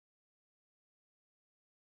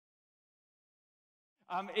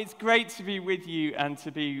It's great to be with you and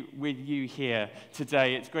to be with you here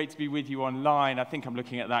today. It's great to be with you online. I think I'm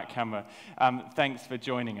looking at that camera. Thanks for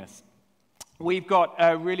joining us. We've got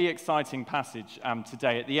a really exciting passage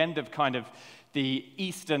today at the end of kind of the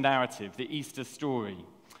Easter narrative, the Easter story.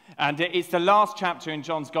 And it's the last chapter in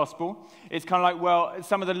John's Gospel. It's kind of like, well,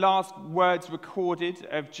 some of the last words recorded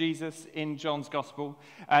of Jesus in John's Gospel.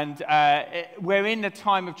 And we're in a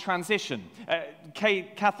time of transition.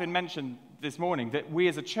 Catherine mentioned this morning that we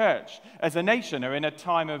as a church, as a nation, are in a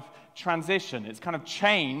time of transition. It's kind of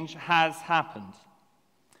change has happened.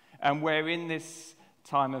 And we're in this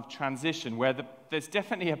time of transition where there's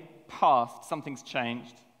definitely a past, something's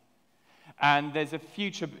changed. And there's a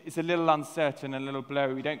future, it's a little uncertain, a little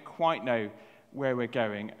blurry. We don't quite know where we're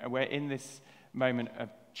going. We're in this moment of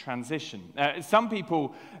transition. Some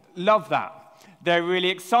people love that. They're really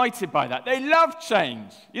excited by that. They love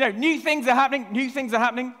change. You know, new things are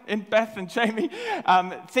happening in Beth and Jamie.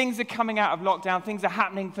 Things are coming out of lockdown. Things are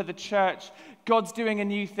happening for the church. God's doing a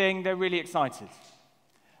new thing. They're really excited.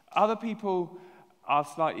 Other people are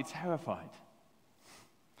slightly terrified.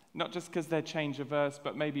 Not just because they're change averse,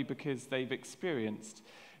 but maybe because they've experienced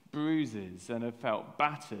bruises and have felt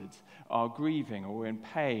battered, are grieving or in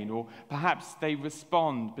pain, or perhaps they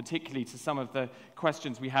respond particularly to some of the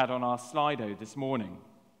questions we had on our Slido this morning.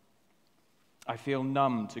 I feel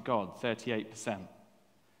numb to God, 38%.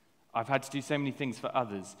 I've had to do so many things for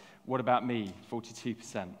others. What about me,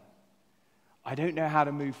 42%? I don't know how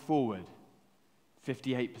to move forward,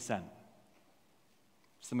 58%.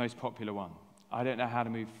 It's the most popular one. I don't know how to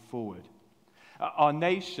move forward. Our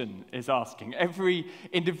nation is asking. Every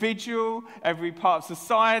individual, every part of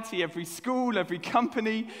society, every school, every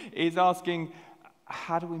company is asking,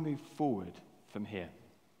 how do we move forward from here?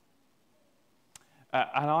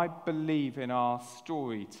 And I believe in our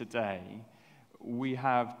story today, we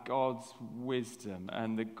have God's wisdom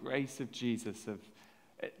and the grace of Jesus of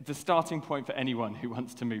the starting point for anyone who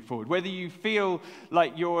wants to move forward. Whether you feel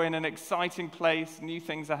like you're in an exciting place, new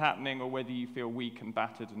things are happening, or whether you feel weak and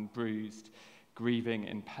battered and bruised, grieving,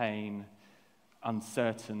 in pain,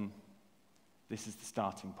 uncertain, this is the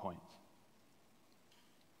starting point.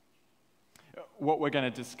 What we're going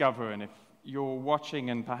to discover, and if you're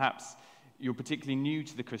watching and perhaps you're particularly new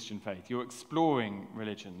to the Christian faith, you're exploring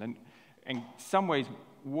religion, then in some ways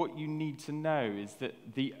what you need to know is that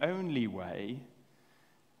the only way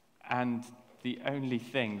and the only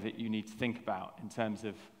thing that you need to think about in terms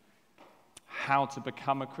of how to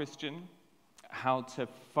become a Christian, how to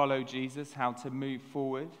follow Jesus, how to move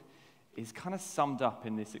forward, is kind of summed up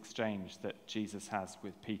in this exchange that Jesus has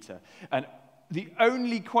with Peter. And the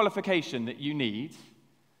only qualification that you need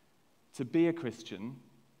to be a Christian,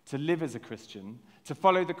 to live as a Christian, to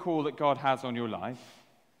follow the call that God has on your life,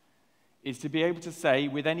 is to be able to say,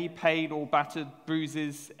 with any pain or battered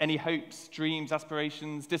bruises, any hopes, dreams,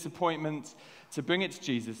 aspirations, disappointment, to bring it to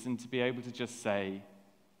Jesus and to be able to just say,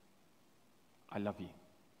 I love you.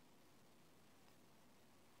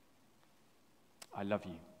 I love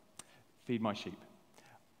you. Feed my sheep.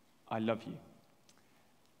 I love you.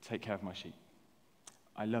 Take care of my sheep.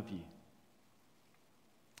 I love you.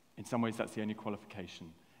 In some ways, that's the only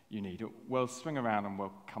qualification you need. We'll swing around and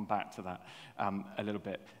we'll come back to that a little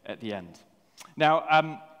bit at the end.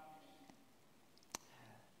 Now,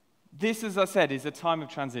 this, as I said, is a time of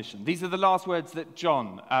transition. These are the last words that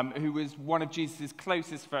John, who was one of Jesus'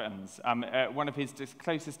 closest friends, one of his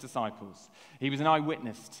closest disciples, he was an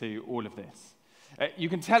eyewitness to all of this. You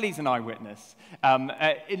can tell he's an eyewitness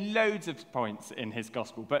in loads of points in his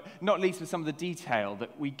gospel, but not least with some of the detail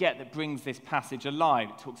that we get that brings this passage alive.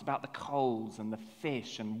 It talks about the coals and the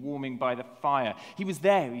fish and warming by the fire. He was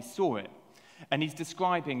there, he saw it. And he's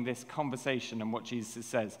describing this conversation and what Jesus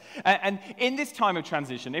says. And in this time of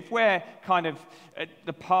transition, if we're kind of at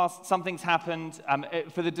the past, something's happened,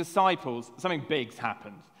 for the disciples, something big's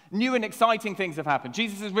happened. New and exciting things have happened.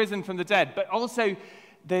 Jesus has risen from the dead, but also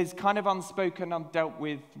there's kind of unspoken, undealt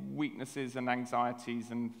with weaknesses and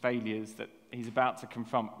anxieties and failures that he's about to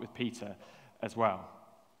confront with Peter as well.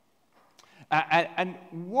 And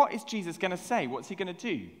what is Jesus going to say? What's he going to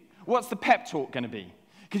do? What's the pep talk going to be?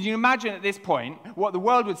 Because you imagine at this point, what the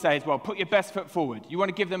world would say is, well, put your best foot forward. You want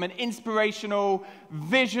to give them an inspirational,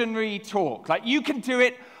 visionary talk. Like, you can do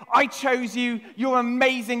it. I chose you. You're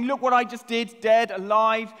amazing. Look what I just did. Dead,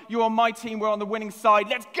 alive. You're on my team. We're on the winning side.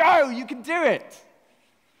 Let's go. You can do it.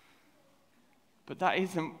 But that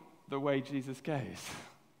isn't the way Jesus goes.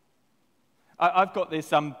 I've got this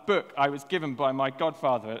book I was given by my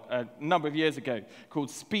godfather a number of years ago called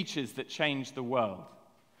Speeches That Changed the World.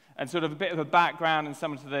 And sort of a bit of a background and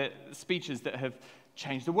some of the speeches that have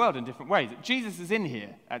change the world in different ways. Jesus is in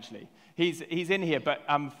here, actually. He's in here, but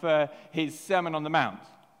for his Sermon on the Mount,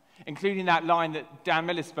 including that line that Dan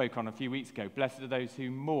Miller spoke on a few weeks ago, blessed are those who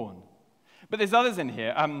mourn. But there's others in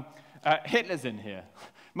here. Hitler's in here.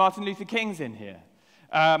 Martin Luther King's in here.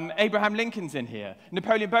 Abraham Lincoln's in here.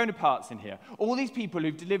 Napoleon Bonaparte's in here. All these people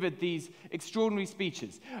who've delivered these extraordinary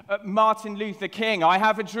speeches. Martin Luther King, I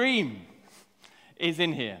have a dream, is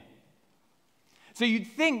in here. So you'd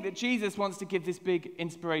think that Jesus wants to give this big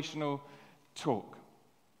inspirational talk,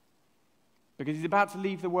 because he's about to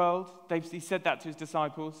leave the world. He said that to his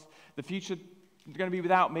disciples. The future is going to be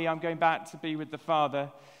without me. I'm going back to be with the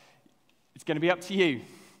Father. It's going to be up to you.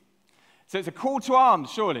 So it's a call to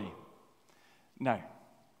arms, surely. No.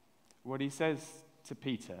 What he says to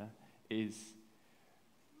Peter is,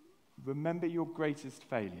 remember your greatest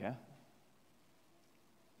failure.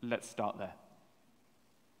 Let's start there.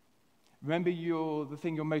 Remember the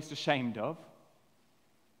thing you're most ashamed of.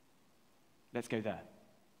 Let's go there.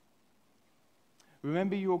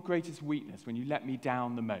 Remember your greatest weakness, when you let me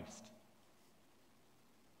down the most.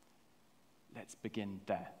 Let's begin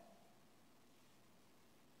there.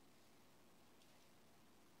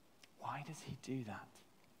 Why does he do that?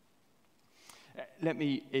 Let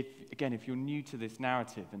me, if you're new to this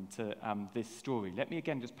narrative and to this story, let me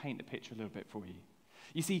again just paint the picture a little bit for you.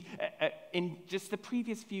 You see, in just the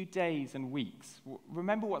previous few days and weeks,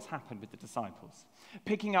 remember what's happened with the disciples.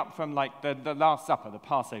 Picking up from like the Last Supper, the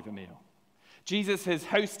Passover meal. Jesus has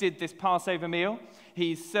hosted this Passover meal.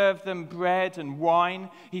 He's served them bread and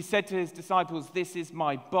wine. He said to his disciples, this is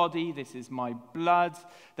my body, this is my blood.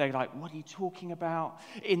 They're like, what are you talking about?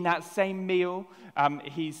 In that same meal,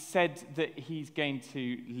 he said that he's going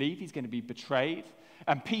to leave, he's going to be betrayed.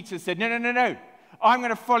 And Peter said, no, I'm going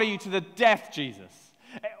to follow you to the death, Jesus.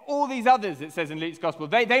 All these others, it says in Luke's gospel,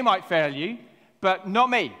 they might fail you, but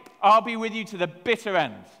not me. I'll be with you to the bitter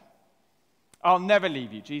end. I'll never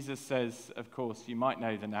leave you. Jesus says, of course, you might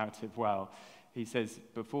know the narrative well. He says,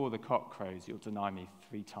 before the cock crows, you'll deny me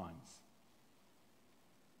 3 times.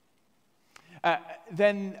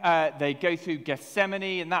 Then they go through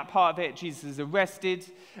Gethsemane, and that part of it, Jesus is arrested.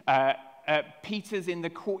 Peter's in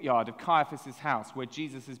the courtyard of Caiaphas' house, where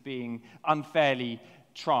Jesus is being unfairly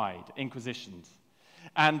tried, inquisitioned.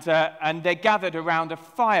 And they're gathered around a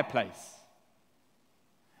fireplace.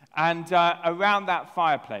 And around that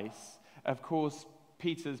fireplace, of course,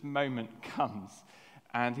 Peter's moment comes,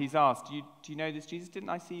 and he's asked, do you know this Jesus? Didn't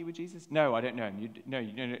I see you with Jesus? No, I don't know him.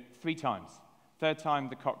 You know 3 times. 3rd time,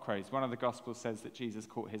 the cock crows. One of the Gospels says that Jesus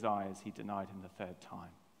caught his eye as he denied him the 3rd time.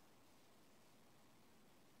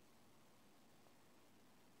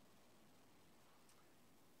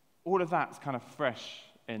 All of that's kind of fresh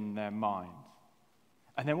in their mind.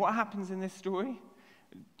 And then what happens in this story?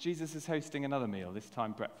 Jesus is hosting another meal, this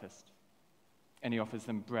time breakfast. And he offers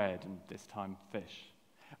them bread, and this time fish,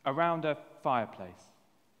 around a fireplace.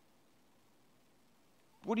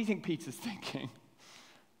 What do you think Peter's thinking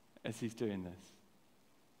as he's doing this?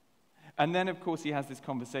 And then, of course, he has this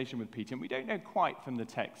conversation with Peter, and we don't know quite from the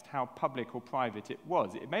text how public or private it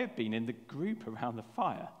was. It may have been in the group around the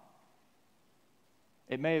fire.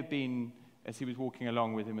 It may have been as he was walking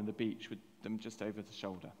along with him on the beach with them just over the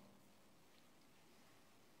shoulder.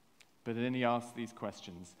 But then he asks these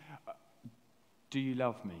questions. Do you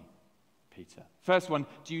love me, Peter? First one,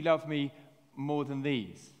 do you love me more than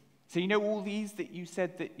these? So you know all these that you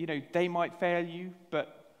said that, they might fail you,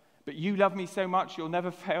 but you love me so much you'll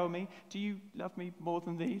never fail me. Do you love me more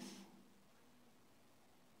than these?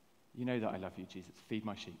 You know that I love you, Jesus. Feed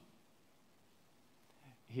my sheep.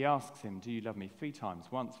 He asks him, do you love me 3 times,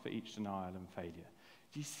 once for each denial and failure.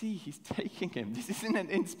 Do you see he's taking him? This isn't an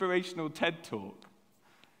inspirational TED talk.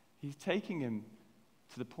 He's taking him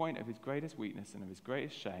to the point of his greatest weakness and of his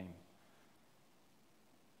greatest shame,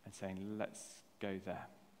 and saying, let's go there.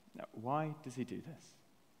 Now, why does he do this?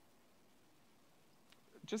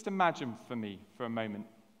 Just imagine for me, for a moment,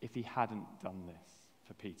 if he hadn't done this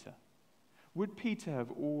for Peter. Would Peter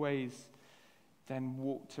have always then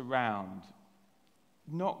walked around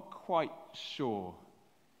not quite sure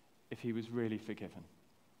if he was really forgiven?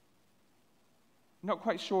 Not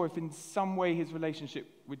quite sure if in some way his relationship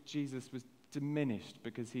with Jesus was diminished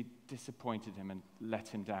because he disappointed him and let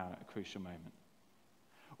him down at a crucial moment.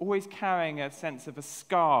 Always carrying a sense of a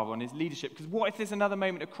scar on his leadership, because what if there's another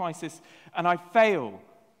moment of crisis and I fail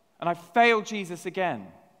Jesus again?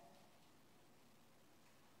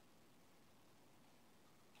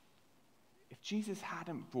 If Jesus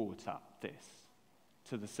hadn't brought up this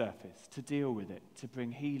to the surface, to deal with it, to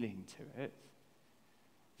bring healing to it,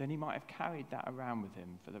 then he might have carried that around with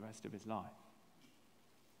him for the rest of his life.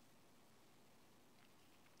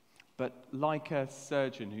 But like a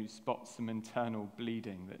surgeon who spots some internal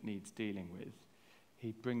bleeding that needs dealing with,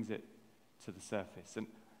 he brings it to the surface. And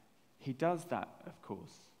he does that, of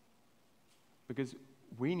course, because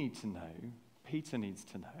we need to know, Peter needs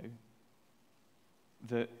to know,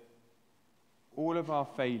 that all of our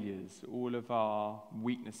failures, all of our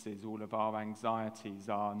weaknesses, all of our anxieties,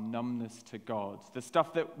 our numbness to God, the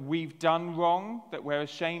stuff that we've done wrong, that we're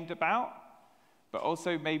ashamed about, but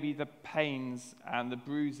also maybe the pains and the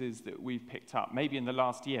bruises that we've picked up, maybe in the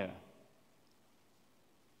last year,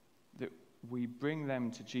 that we bring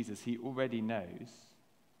them to Jesus. He already knows.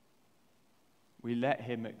 We let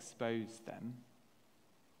him expose them.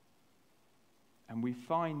 And we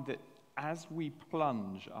find that as we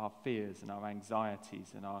plunge our fears and our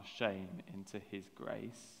anxieties and our shame into his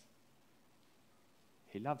grace,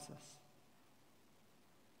 he loves us.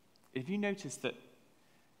 If you notice that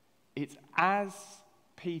it's as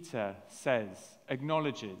Peter says,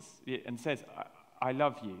 acknowledges and says, I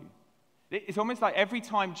love you. It's almost like every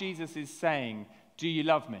time Jesus is saying, do you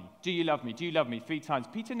love me? Do you love me? Do you love me? 3 times.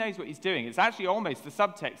 Peter knows what he's doing. It's actually almost, the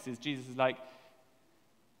subtext is Jesus is like,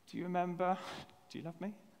 do you remember? Do you love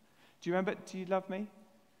me? Do you remember? Do you love me?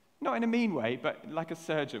 Not in a mean way, but like a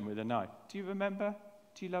surgeon with a knife. Do you remember?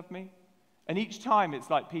 Do you love me? And each time it's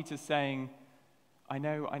like Peter's saying, I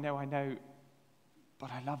know, but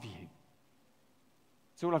I love you.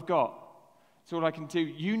 It's all I've got. It's all I can do.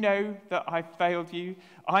 You know that I failed you.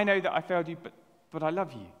 I know that I failed you, but I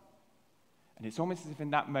love you. And it's almost as if in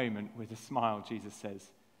that moment, with a smile, Jesus says,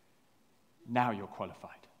 now you're qualified.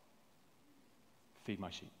 Feed my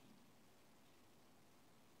sheep.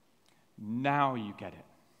 Now you get it.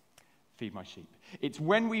 Feed my sheep. It's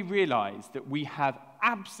when we realize that we have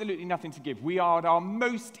absolutely nothing to give. We are at our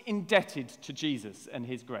most indebted to Jesus and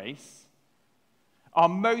his grace, our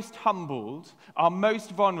most humbled, our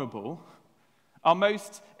most vulnerable, our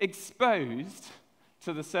most exposed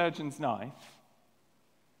to the surgeon's knife,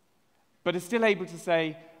 but are still able to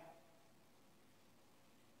say,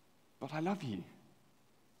 but I love you.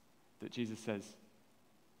 That Jesus says,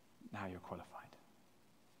 now you're qualified.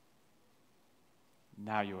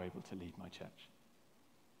 Now you're able to lead my church.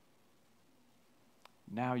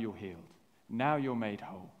 Now you're healed. Now you're made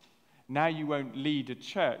whole. Now you won't lead a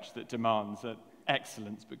church that demands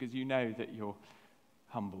excellence because you know that you're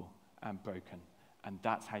humble and broken. And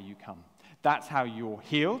that's how you come. That's how you're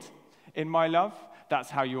healed in my love. That's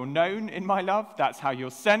how you're known in my love. That's how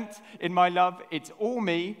you're sent in my love. It's all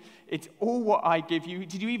me. It's all what I give you.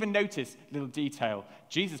 Did you even notice, little detail,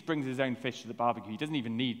 Jesus brings his own fish to the barbecue. He doesn't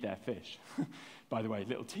even need their fish. By the way,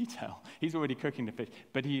 little detail. He's already cooking the fish.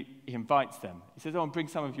 But he invites them. He says, and bring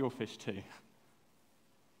some of your fish too.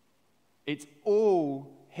 It's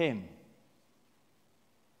all him.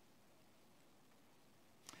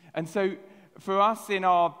 And so, for us in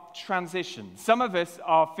our transition, some of us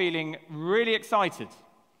are feeling really excited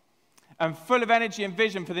and full of energy and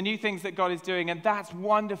vision for the new things that God is doing, and that's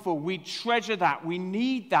wonderful. We treasure that. We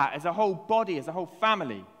need that as a whole body, as a whole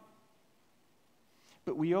family.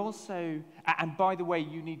 But we also, and by the way,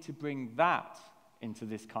 you need to bring that into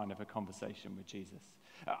this kind of a conversation with Jesus.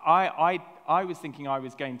 I was thinking I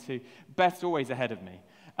was going to, Beth's always ahead of me,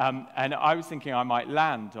 and I was thinking I might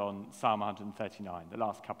land on Psalm 139, the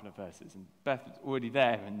last couple of verses, and Beth was already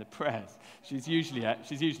there in the prayers. She's usually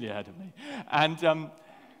ahead of me. And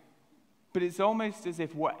but it's almost as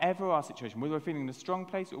if whatever our situation, whether we're feeling in a strong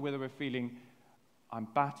place or whether we're feeling, I'm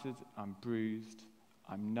battered, I'm bruised,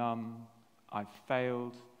 I'm numb, I've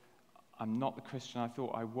failed, I'm not the Christian I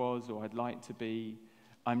thought I was or I'd like to be,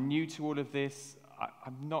 I'm new to all of this,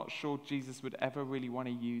 I'm not sure Jesus would ever really want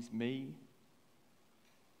to use me.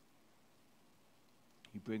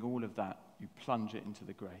 You bring all of that, you plunge it into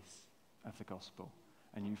the grace of the gospel,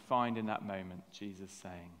 and you find in that moment Jesus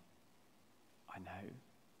saying, I know,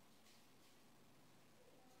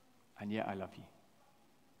 and yet I love you.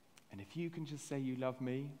 And if you can just say you love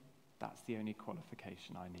me, that's the only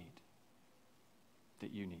qualification I need,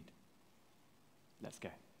 that you need. Let's go.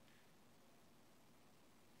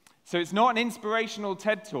 So it's not an inspirational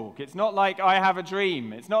TED talk. It's not like I have a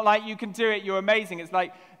dream. It's not like you can do it, you're amazing. It's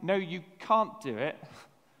like, no, you can't do it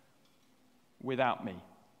without me.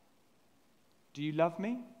 Do you love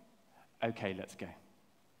me? Okay, let's go.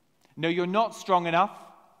 No, you're not strong enough.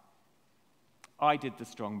 I did the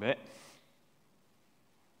strong bit.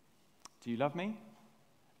 Do you love me?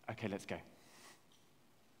 Okay, let's go.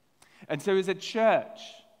 And so as a church,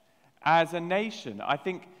 as a nation, I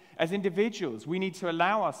think as individuals, we need to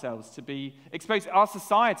allow ourselves to be exposed. Our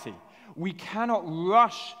society, we cannot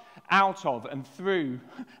rush out of and through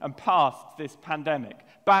and past this pandemic,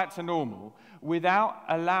 back to normal, without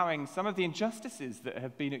allowing some of the injustices that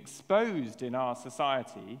have been exposed in our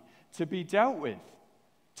society to be dealt with,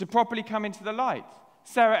 to properly come into the light.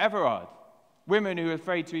 Sarah Everard, women who are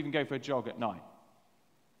afraid to even go for a jog at night.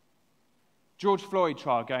 George Floyd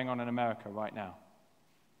trial going on in America right now.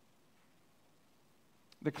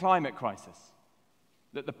 The climate crisis,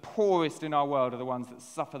 that the poorest in our world are the ones that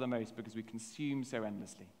suffer the most because we consume so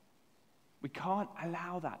endlessly. We can't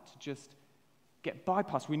allow that to just get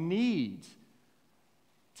bypassed. We need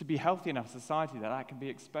to be healthy enough society that can be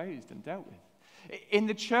exposed and dealt with. In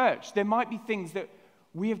the church, there might be things that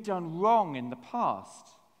we have done wrong in the past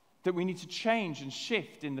that we need to change and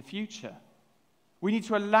shift in the future. We need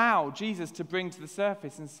to allow Jesus to bring to the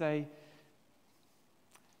surface and say,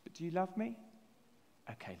 but do you love me?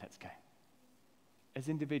 Okay, let's go. As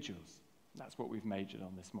individuals, that's what we've majored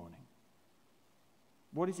on this morning.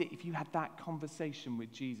 What is it if you had that conversation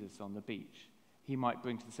with Jesus on the beach, he might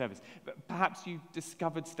bring to the surface? But perhaps you've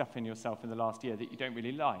discovered stuff in yourself in the last year that you don't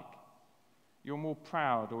really like. You're more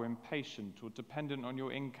proud or impatient or dependent on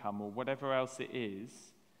your income or whatever else it is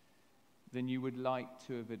than you would like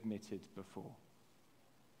to have admitted before.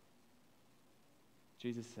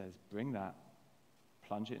 Jesus says, bring that,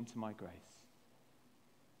 plunge it into my grace.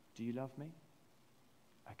 Do you love me?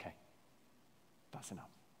 Okay, that's enough.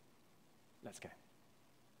 Let's go.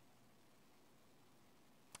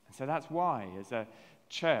 And so that's why, as a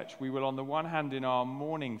church, we will, on the one hand, in our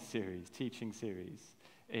morning series, teaching series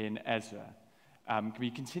in Ezra,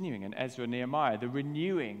 be continuing in Ezra and Nehemiah, the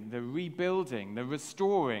renewing, the rebuilding, the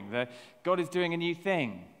restoring, God is doing a new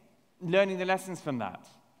thing, learning the lessons from that,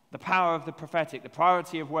 the power of the prophetic, the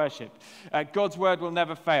priority of worship. God's word will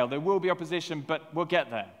never fail. There will be opposition, but we'll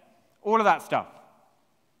get there. All of that stuff.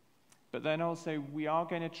 But then also, we are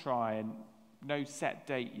going to try, and no set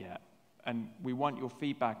date yet, and we want your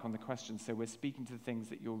feedback on the questions, so we're speaking to the things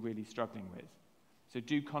that you're really struggling with. So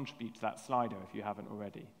do contribute to that Slido if you haven't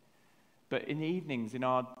already. But in the evenings, in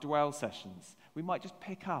our dwell sessions, we might just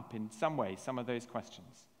pick up in some way some of those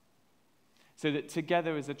questions. So that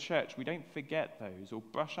together as a church, we don't forget those or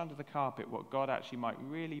brush under the carpet what God actually might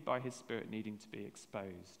really, by his Spirit, needing to be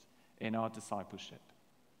exposed in our discipleship.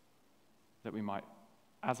 That we might,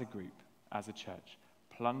 as a group, as a church,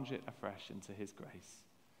 plunge it afresh into his grace.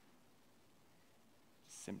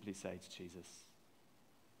 Simply say to Jesus,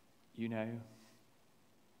 you know,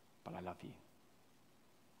 but I love you.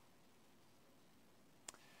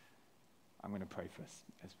 I'm going to pray for us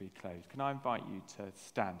as we close. Can I invite you to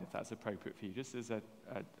stand, if that's appropriate for you, just as a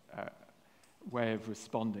way of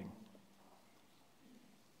responding?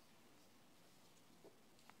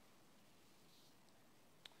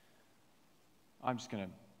 I'm just going to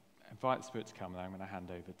invite the Spirit to come, and I'm going to hand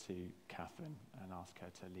over to Catherine and ask her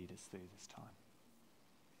to lead us through this time.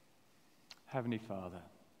 Heavenly Father,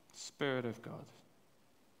 Spirit of God,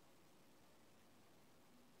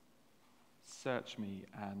 search me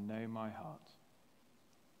and know my heart.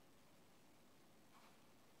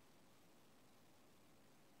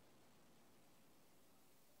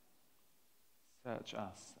 Search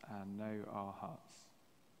us and know our hearts.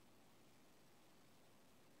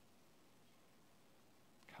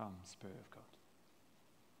 Come, Spirit of God.